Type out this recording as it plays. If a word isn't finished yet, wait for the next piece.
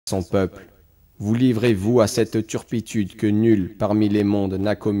son peuple. Vous livrez-vous à cette turpitude que nul parmi les mondes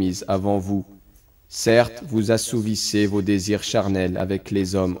n'a commise avant vous. Certes, vous assouvissez vos désirs charnels avec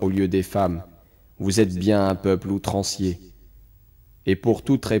les hommes au lieu des femmes. Vous êtes bien un peuple outrancier. Et pour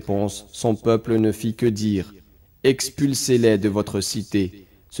toute réponse, son peuple ne fit que dire « Expulsez-les de votre cité,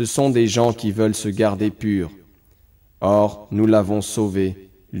 ce sont des gens qui veulent se garder purs. » Or, nous l'avons sauvé,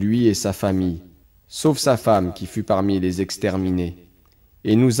 lui et sa famille, sauf sa femme qui fut parmi les exterminés.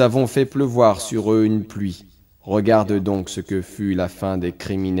 Et nous avons fait pleuvoir sur eux une pluie. Regarde donc ce que fut la fin des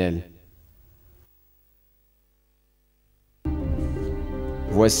criminels.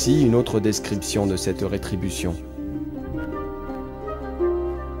 Voici une autre description de cette rétribution.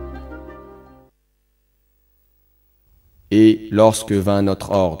 Et lorsque vint notre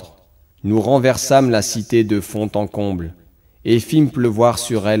ordre, nous renversâmes la cité de fond en comble, et fîmes pleuvoir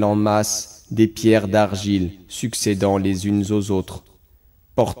sur elle en masse des pierres d'argile succédant les unes aux autres,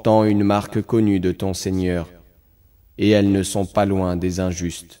 portant une marque connue de ton Seigneur, et elles ne sont pas loin des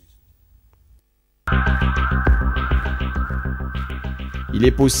injustes. Il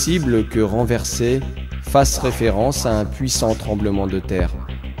est possible que renverser fasse référence à un puissant tremblement de terre.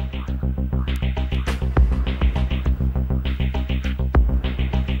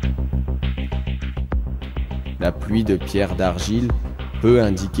 La pluie de pierres d'argile peut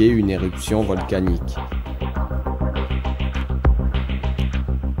indiquer une éruption volcanique.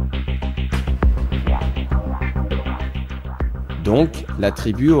 Donc, la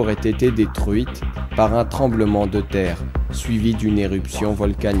tribu aurait été détruite par un tremblement de terre, suivi d'une éruption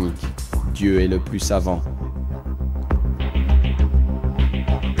volcanique. Dieu est le plus savant.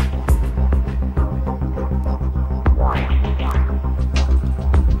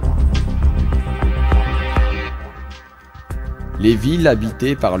 Les villes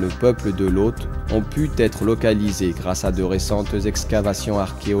habitées par le peuple de Lot ont pu être localisées grâce à de récentes excavations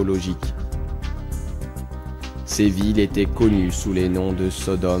archéologiques. Ces villes étaient connues sous les noms de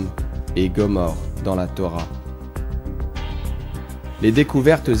Sodom et Gomore dans la Torah. Les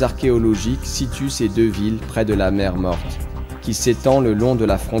découvertes archéologiques situent ces deux villes près de la mer Morte, qui s'étend le long de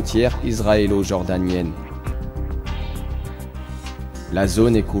la frontière israélo-jordanienne. La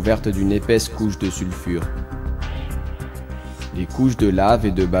zone est couverte d'une épaisse couche de sulfure. Les couches de lave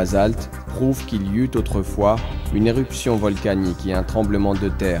et de basalte prouvent qu'il y eut autrefois une éruption volcanique et un tremblement de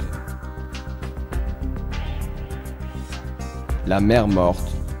terre. La mer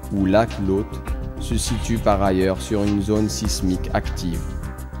Morte, ou lac Lot, se situe par ailleurs sur une zone sismique active.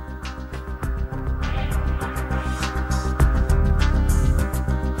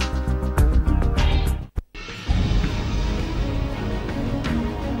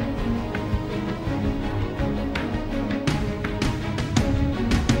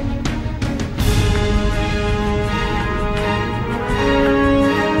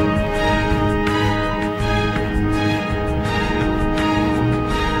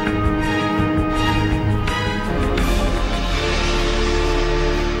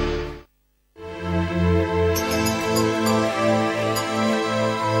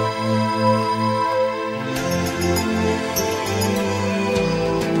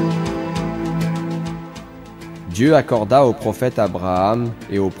 Dieu accorda au prophète Abraham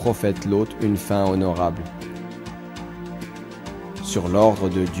et au prophète Lot une fin honorable. Sur l'ordre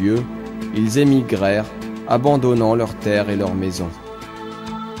de Dieu, ils émigrèrent, abandonnant leurs terres et leurs maisons.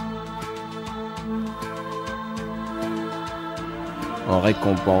 En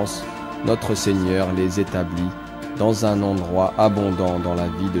récompense, notre Seigneur les établit dans un endroit abondant dans la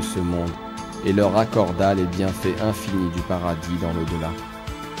vie de ce monde et leur accorda les bienfaits infinis du paradis dans l'au-delà.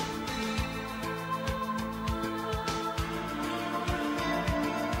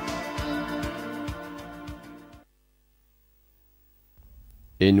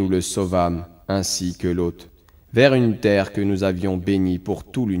 Et nous le sauvâmes, ainsi que Lot, vers une terre que nous avions bénie pour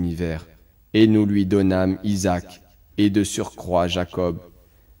tout l'univers. Et nous lui donnâmes Isaac, et de surcroît Jacob,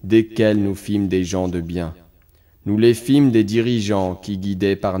 desquels nous fîmes des gens de bien. Nous les fîmes des dirigeants qui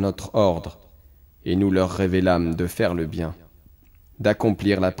guidaient par notre ordre, et nous leur révélâmes de faire le bien,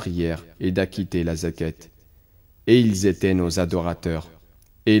 d'accomplir la prière et d'acquitter la zakat. Et ils étaient nos adorateurs.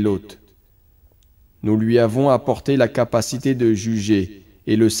 Et Lot, nous lui avons apporté la capacité de juger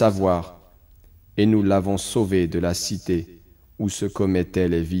et le savoir, et nous l'avons sauvé de la cité où se commettaient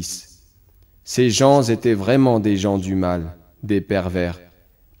les vices. Ces gens étaient vraiment des gens du mal, des pervers,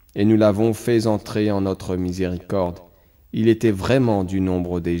 et nous l'avons fait entrer en notre miséricorde. Il était vraiment du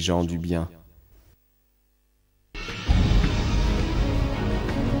nombre des gens du bien.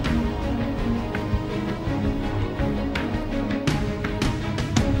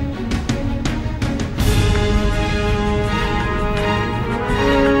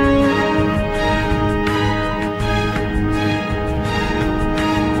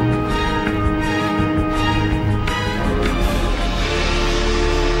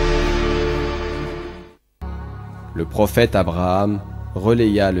 prophète Abraham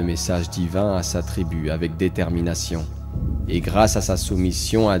relaya le message divin à sa tribu avec détermination, et grâce à sa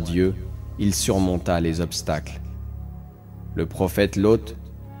soumission à Dieu, il surmonta les obstacles. Le prophète Lot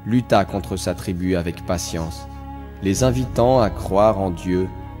lutta contre sa tribu avec patience, les invitant à croire en Dieu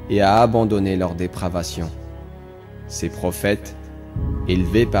et à abandonner leur dépravation. Ces prophètes,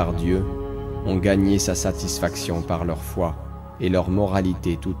 élevés par Dieu, ont gagné sa satisfaction par leur foi et leur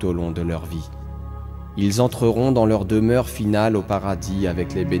moralité tout au long de leur vie. Ils entreront dans leur demeure finale au paradis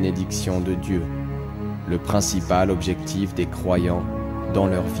avec les bénédictions de Dieu. Le principal objectif des croyants dans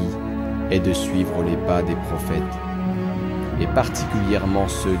leur vie est de suivre les pas des prophètes, et particulièrement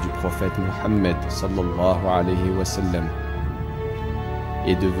ceux du prophète Mohammed sallallahu alayhi wa sallam,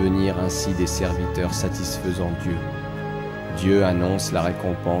 et devenir ainsi des serviteurs satisfaisant Dieu. Dieu annonce la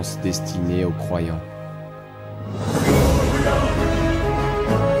récompense destinée aux croyants.